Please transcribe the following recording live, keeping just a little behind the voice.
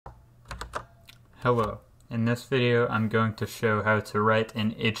Hello. In this video, I'm going to show how to write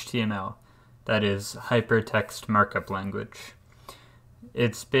in HTML, that is, hypertext markup language.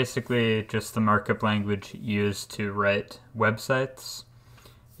 It's basically just the markup language used to write websites.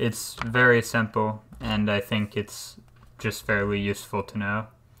 It's very simple, and I think it's just fairly useful to know.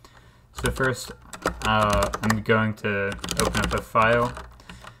 So first, I'm going to open up a file.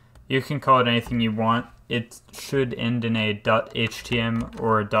 You can call it anything you want. It should end in a .htm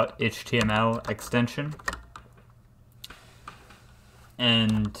or .html extension.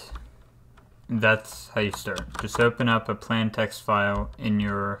 And that's how you start. Just open up a plain text file in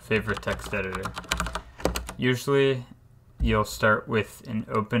your favorite text editor. Usually, you'll start with an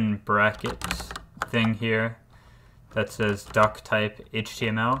open bracket thing here that says doctype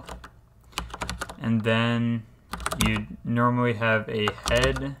HTML. And then you normally have a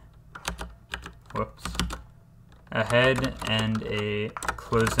head and a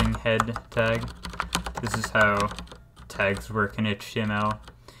closing head tag. This is how tags work in HTML.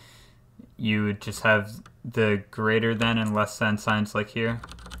 You would just have the greater than and less than signs like here,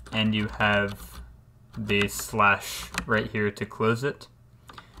 and you have the slash right here to close it.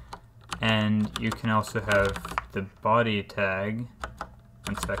 And you can also have the body tag,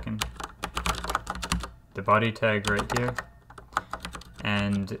 the body tag right here.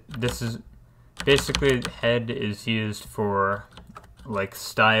 And this is basically, head is used for like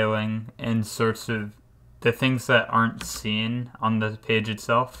styling and sorts of the things that aren't seen on the page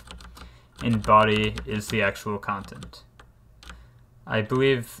itself, and body is the actual content. I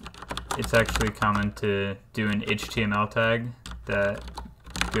believe it's actually common to do an HTML tag that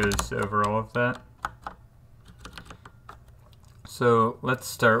goes over all of that. So let's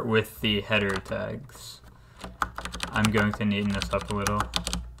start with the header tags. I'm going to neaten this up a little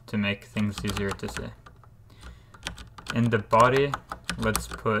to make things easier to see. In the body, let's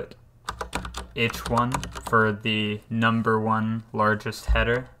put H1 for the number one largest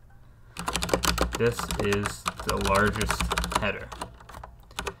header. This is the largest header.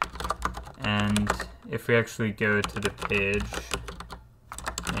 And if we actually go to the page,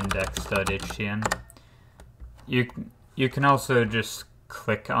 index.htm, you can also just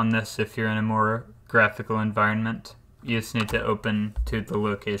click on this if you're in a more graphical environment. You just need to open to the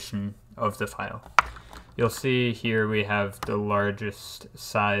location of the file. You'll see here we have the largest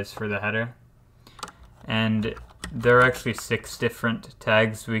size for the header. And there are actually 6 different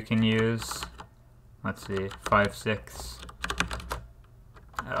tags we can use. Let's see, 5, 6.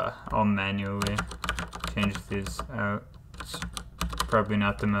 I'll manually change these out. It's probably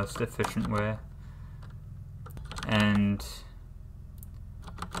not the most efficient way. And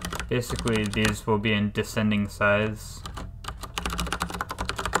basically these will be in descending size.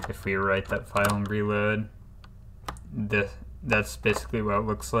 If we write that file and reload, that's basically what it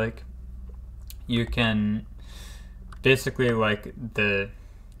looks like. You can basically, like, the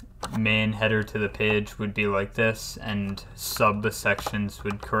main header to the page would be like this, and subsections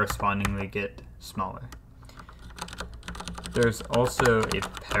would correspondingly get smaller. There's also a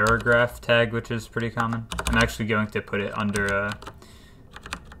paragraph tag, which is pretty common. I'm actually going to put it under a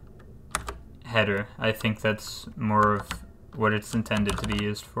header. I think that's more of what it's intended to be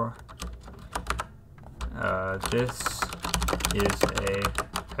used for. This is a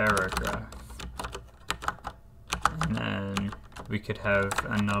paragraph. And then we could have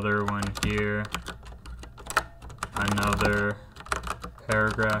another one here, another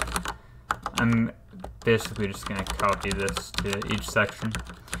paragraph. I'm basically just going to copy this to each section.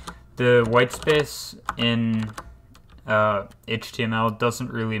 The white space in HTML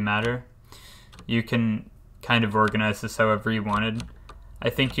doesn't really matter. You can kind of organize this however you wanted. I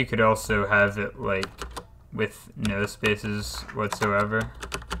think you could also have it like with no spaces whatsoever.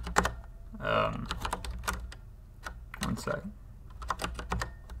 One sec.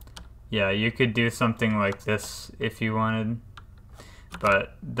 Yeah, you could do something like this if you wanted,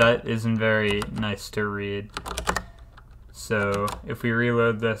 but that isn't very nice to read. So if we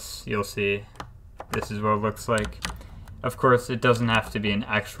reload this, you'll see this is what it looks like. Of course, it doesn't have to be an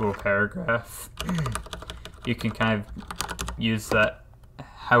actual paragraph. You can kind of use that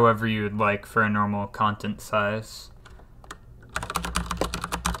however you would like for a normal content size.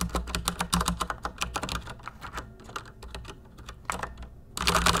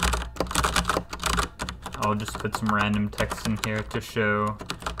 I'll just put some random text in here to show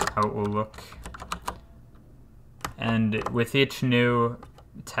how it will look. And with each new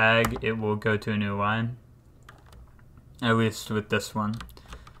tag, it will go to a new line. At least with this one.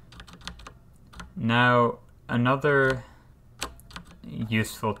 Now, another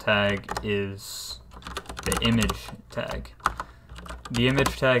useful tag is the image tag. the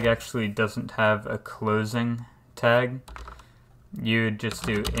image tag actually doesn't have a closing tag. You would just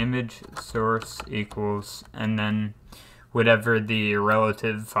do image source equals and then whatever the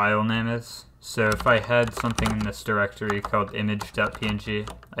relative file name is. So if I had something in this directory called image.png,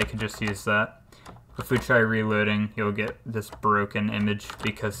 I could just use that. If we try reloading, you'll get this broken image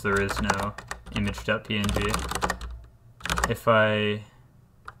because there is no image.png. If I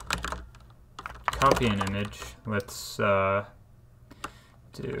copy an image, let's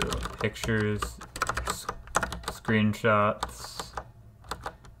do pictures, screenshots.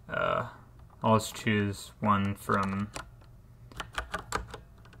 I'll just choose one from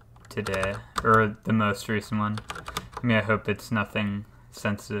today, or the most recent one. I mean, I hope it's nothing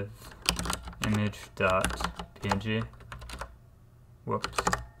sensitive. Image.png. Whoops.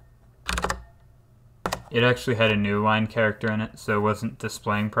 It actually had a new line character in it, so it wasn't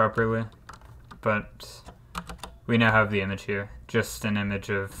displaying properly. But we now have the image here, just an image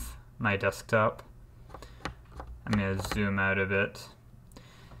of my desktop. I'm going to zoom out a bit.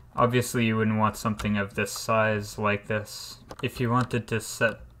 Obviously you wouldn't want something of this size like this. If you wanted to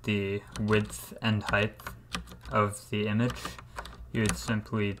set the width and height of the image, you would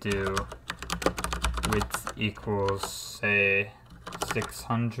simply do width equals, say,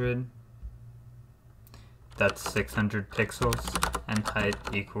 600. That's 600 pixels, and height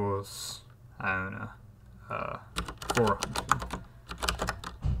equals, I don't know, 400.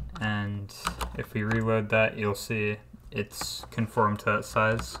 And if we reload that, you'll see it's conformed to that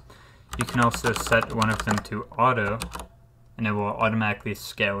size. You can also set one of them to auto, and it will automatically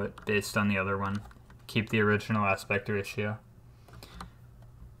scale it based on the other one. Keep the original aspect ratio.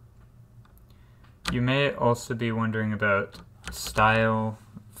 You may also be wondering about style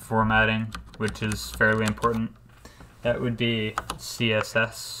formatting, which is fairly important. That would be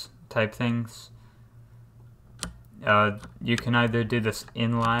CSS type things. You can either do this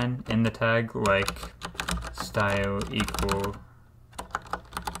inline in the tag, like style equal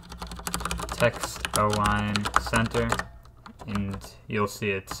text align center, and you'll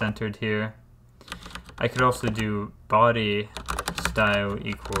see it's centered here. I could also do body style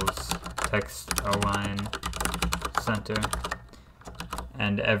equals text align center,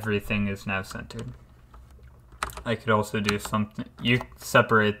 and everything is now centered. I could also do something, you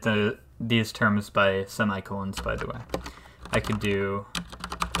separate these terms by semicolons, by the way. I could do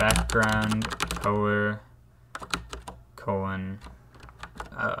background color colon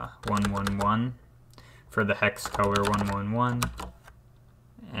 111 for the hex color 111,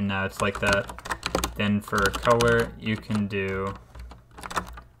 and now it's like that. Then for color, you can do,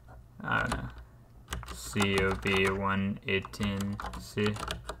 I don't know, COB 118C.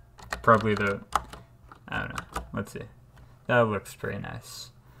 Probably the, I don't know, let's see. That looks pretty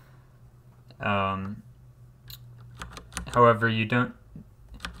nice. However, you don't,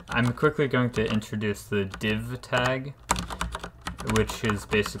 I'm quickly going to introduce the div tag, which is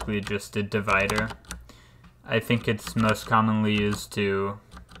basically just a divider. I think it's most commonly used to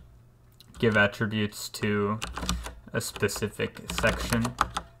give attributes to a specific section.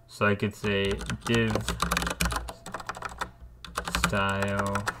 So I could say div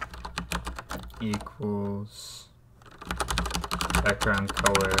style equals background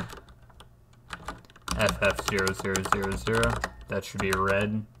color FF0000. That should be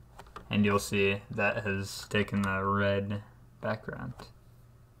red, and you'll see that has taken the red background.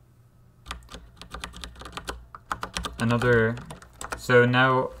 So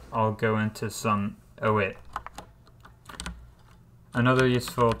now I'll go into some, another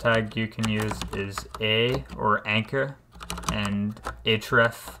useful tag you can use is A or anchor, and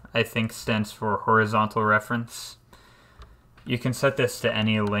href I think stands for horizontal reference. You can set this to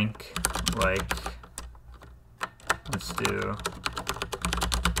any link, like, let's do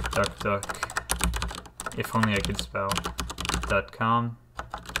duck, if only I could spell, .com,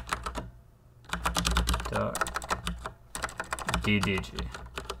 ddg.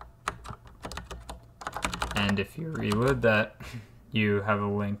 And if you reload that, you have a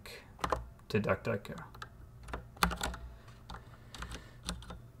link to DuckDuckGo.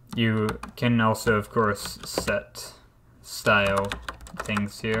 You can also, of course, set style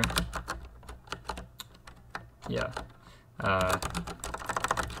things here. Yeah.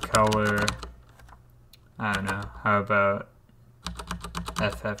 Color, I don't know, how about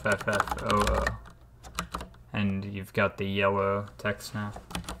FFFFOO? And you've got the yellow text now.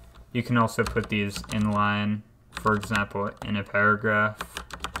 You can also put these inline, for example, in a paragraph.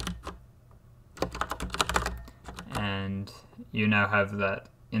 And you now have that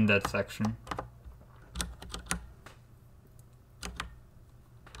in that section.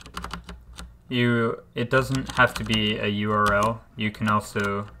 It doesn't have to be a URL. You can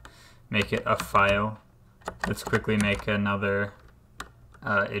also make it a file. Let's quickly make another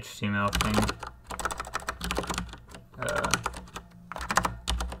HTML thing.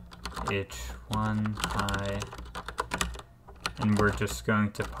 H1 hi, and we're just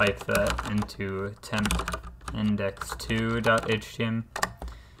going to pipe that into temp index2.htm.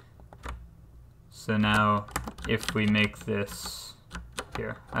 So now if we make this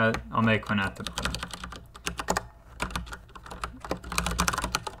here, I'll make one at the bottom.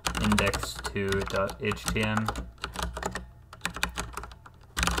 Index2.htm.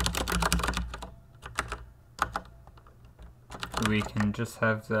 We can just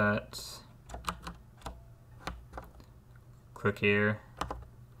have that, click here,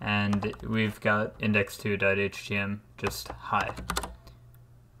 and we've got index2.htm, just hi.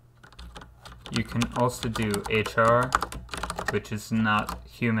 You can also do HR, which is not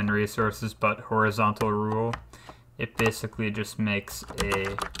human resources but horizontal rule. It basically just makes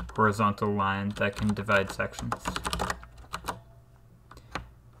a horizontal line that can divide sections.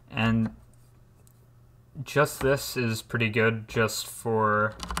 And just this is pretty good just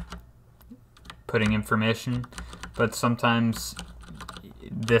for putting information, but sometimes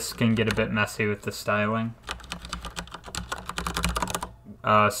this can get a bit messy with the styling.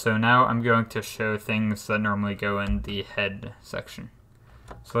 So now I'm going to show things that normally go in the head section.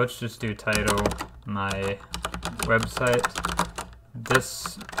 So let's just do title, my website.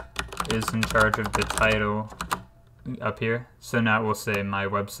 This is in charge of the title up here. So now we'll say my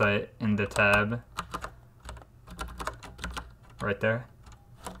website in the tab right there.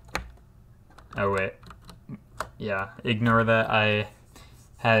 Oh wait, yeah, ignore that. I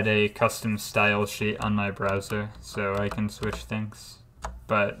had a custom style sheet on my browser, so I can switch things.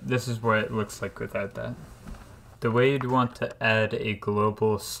 But this is what it looks like without that. The way you'd want to add a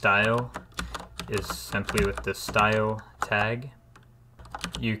global style is simply with the style tag.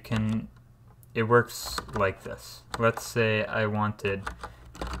 It works like this. Let's say I wanted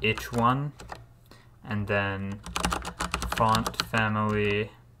H1 and then font family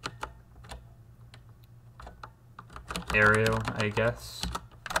Arial, I guess.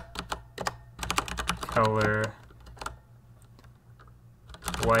 Color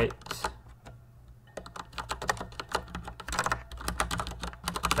white.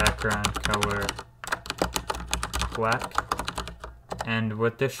 Background color black. And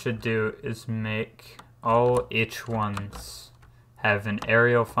what this should do is make all H1s have an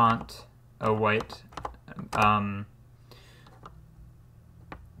Arial font, a white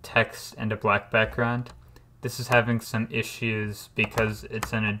text, and a black background. This is having some issues because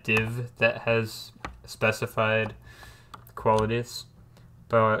it's in a div that has specified qualities.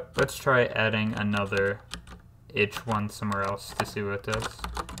 But let's try adding another H1 somewhere else to see what it does.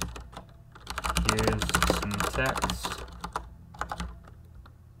 Here's some text.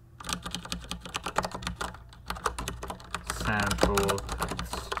 Sample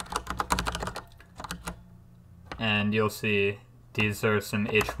text. And you'll see these are some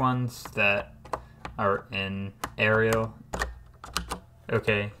H1s that are in Arial.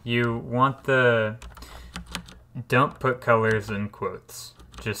 Okay, you want don't put colors in quotes.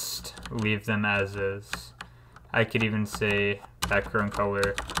 Just leave them as is. I could even say background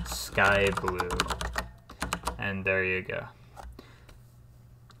color sky blue. And there you go.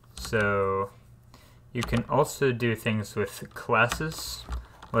 So you can also do things with classes.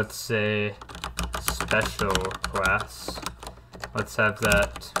 Let's say special class. Let's have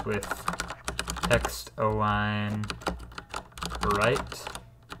that with text align right.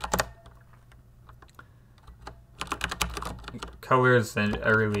 Color is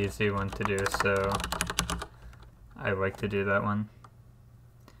a really easy one to do, so I like to do that one.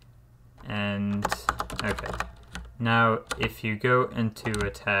 And okay, now if you go into a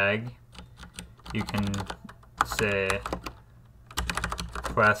tag, you can say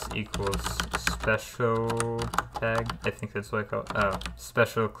class equals special tag. I think that's what I call it. Oh,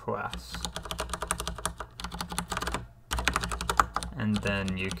 special class. And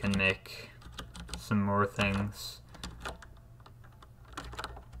then you can make some more things.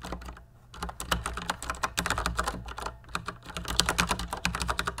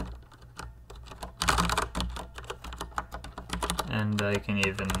 And I can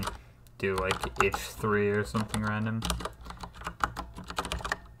even do like H3 or something random.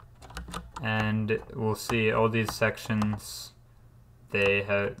 And we'll see all these sections, they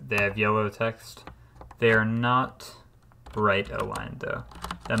have yellow text. They are not right aligned though.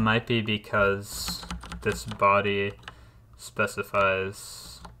 That might be because this body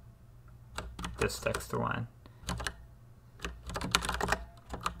specifies this text align.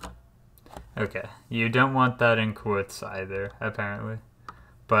 Okay, you don't want that in quotes either, apparently.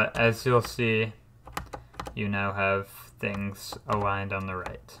 But as you'll see, you now have things aligned on the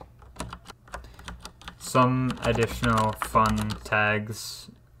right. Some additional fun tags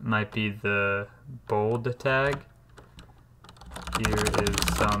might be the bold tag. Here is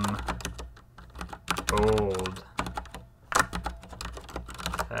some bold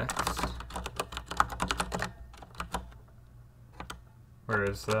text. Where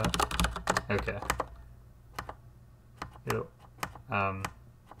is that? Okay.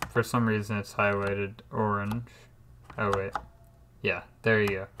 For some reason it's highlighted orange. Oh wait. Yeah, there you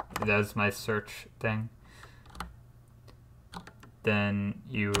go. That's my search thing. Then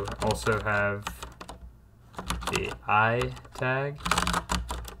you also have the I tag.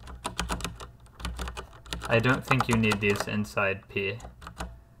 I don't think you need these inside P.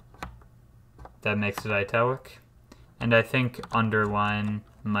 That makes it italic. And I think underline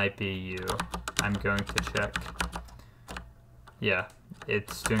might be U. I'm going to check. Yeah,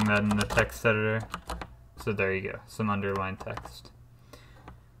 it's doing that in the text editor. So there you go, some underlined text.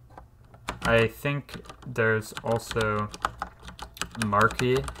 I think there's also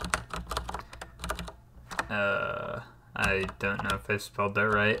marquee. I don't know if I spelled that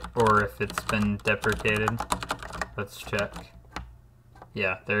right or if it's been deprecated. Let's check.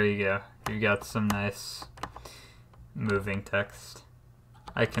 Yeah, there you go. You got some nice moving text.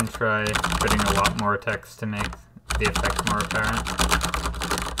 I can try putting a lot more text to make the effect more apparent.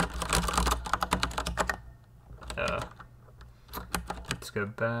 Let's go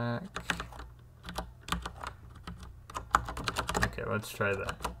back. Okay, let's try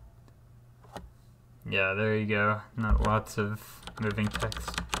that. Yeah, there you go. Not lots of moving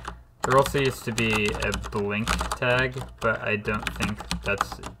text. There also used to be a blink tag, but I don't think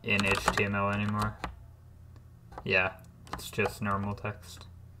that's in HTML anymore. Yeah, it's just normal text.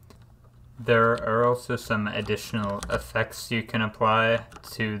 There are also some additional effects you can apply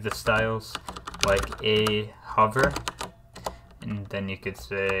to the styles, like a hover, and then you could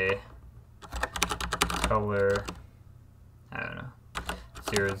say color, I don't know,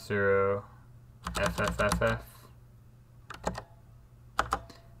 00 FFFF.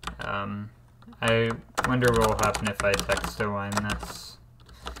 I wonder what will happen if I text align this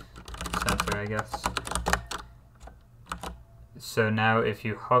center, I guess. So now if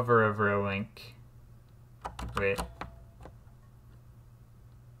you hover over a link, wait.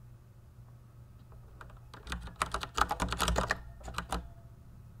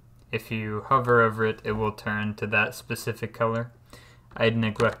 If you hover over it, it will turn to that specific color. I'd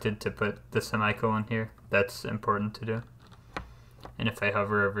neglected to put the semicolon here. That's important to do. And if I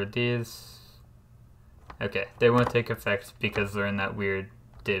hover over these, okay, they won't take effect because they're in that weird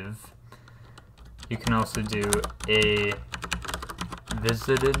div. You can also do a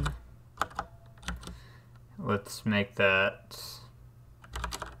visited. Let's make that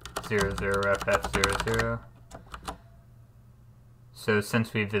 00FF00. So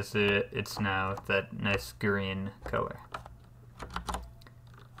since we visited it, it's now that nice green color.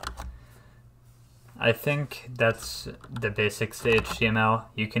 I think that's the basics to HTML.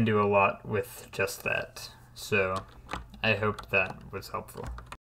 You can do a lot with just that. So I hope that was helpful.